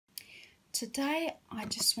Today I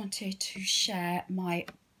just wanted to share my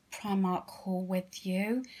Primark haul with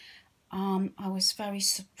you. I was very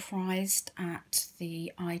surprised at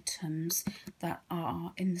the items that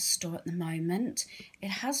are in the store at the moment. It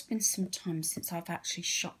has been some time since I've actually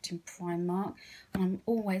shopped in Primark, and I'm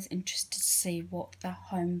always interested to see what the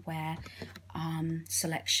homeware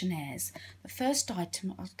selection is. The first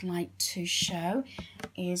item I'd like to show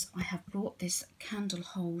is I have brought this candle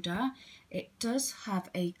holder. It does have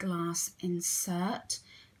a glass insert.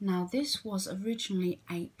 Now this was originally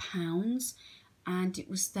 £8 and it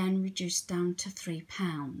was then reduced down to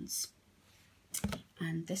 £3.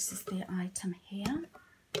 And this is the item here,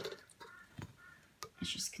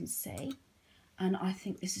 as you can see. And I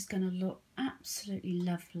think this is going to look absolutely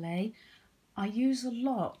lovely. I use a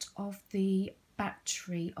lot of the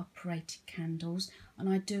battery operated candles, and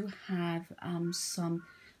I do have some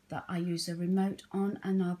that I use a remote on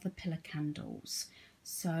and other pillar candles.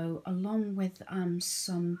 So along with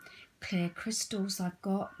some clear crystals I've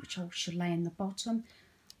got, which I should lay in the bottom,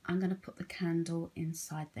 I'm going to put the candle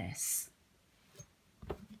inside this.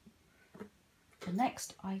 The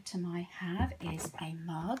next item I have is a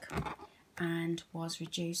mug, and was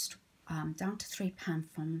reduced down to £3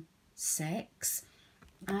 from £6,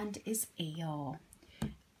 and is Eeyore.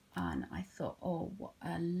 And I thought, oh, what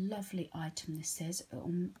a lovely item this is,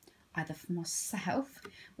 either for myself,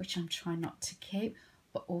 which I'm trying not to keep,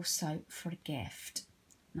 but also for a gift.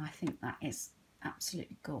 And I think that is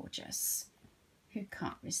absolutely gorgeous. Who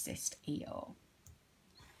can't resist Eeyore?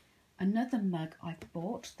 Another mug I've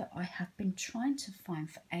bought that I have been trying to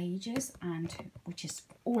find for ages, and which is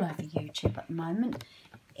all over YouTube at the moment,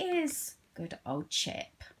 is good old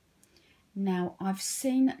Chip. Now I've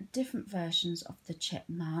seen different versions of the Chip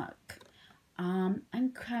mug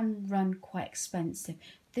and can run quite expensive.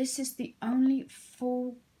 This is the only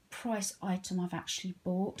full price item I've actually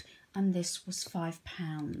bought, and this was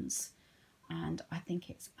 £5, and I think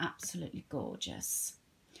it's absolutely gorgeous.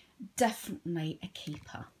 Definitely a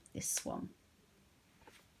keeper, this one.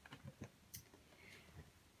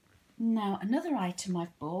 Now another item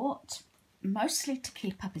I've bought, mostly to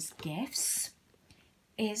keep up as gifts,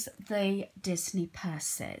 is the Disney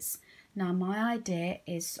purses. Now my idea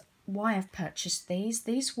is why I've purchased these.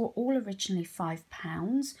 These were all originally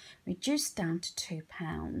 £5, reduced down to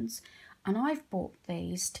 £2, and I've bought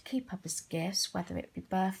these to keep up as gifts, whether it be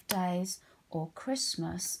birthdays or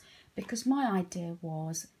Christmas, because my idea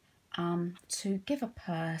was to give a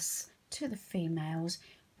purse to the females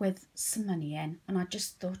with some money in, and I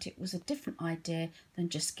just thought it was a different idea than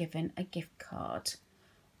just giving a gift card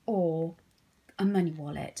or a money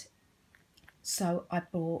wallet. So I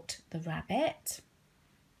bought the rabbit,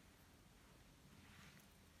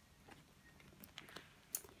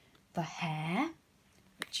 the hare,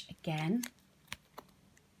 which again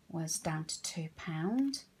was down to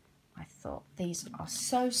 £2. I thought these are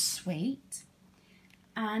so sweet.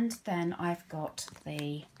 And then I've got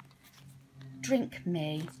the Drink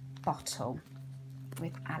Me bottle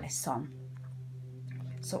with Alice on.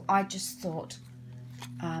 So I just thought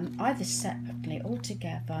either separately or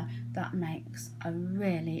together, that makes a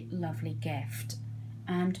really lovely gift.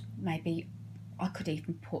 And maybe I could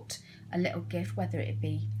even put a little gift, whether it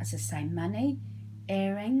be, as I say, money,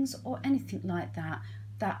 earrings or anything like that.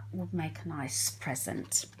 That would make a nice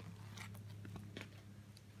present.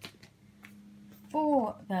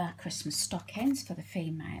 For the Christmas stockings for the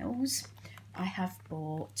females, I have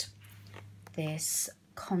bought this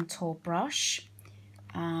contour brush.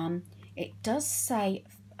 It does say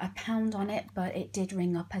 £1 on it, but it did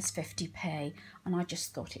ring up as 50p, and I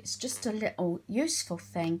just thought it's just a little useful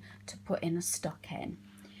thing to put in a stocking.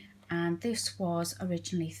 And this was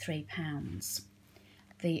originally £3.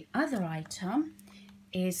 The other item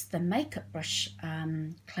is the makeup brush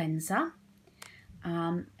cleanser.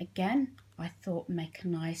 Again, I thought make a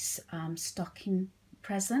nice stocking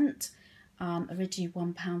present. Originally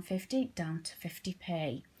 £1.50 down to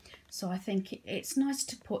 50p. So I think it's nice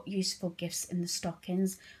to put useful gifts in the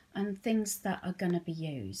stockings and things that are going to be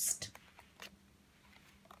used.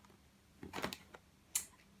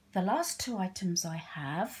 The last two items I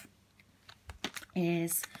have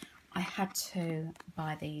is I had to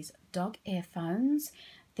buy these dog earphones.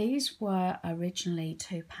 These were originally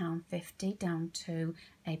 £2.50 down to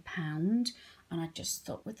 £1, and I just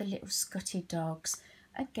thought with the little scutty dogs,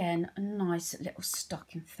 again, a nice little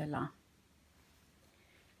stocking filler.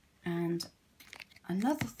 And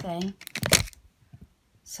another thing,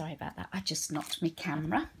 sorry about that, I just knocked my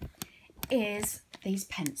camera, is these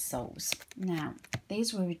pencils. Now,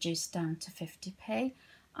 these were reduced down to 50p,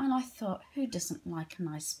 and I thought, who doesn't like a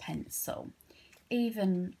nice pencil?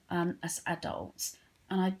 Even as adults.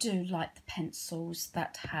 and I do like the pencils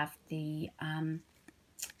that have the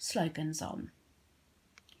slogans on.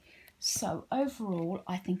 So overall,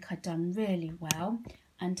 I think I've done really well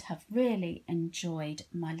and have really enjoyed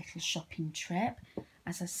my little shopping trip.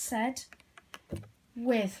 As I said,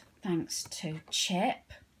 with thanks to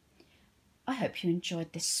Chip. I hope you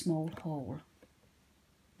enjoyed this small haul.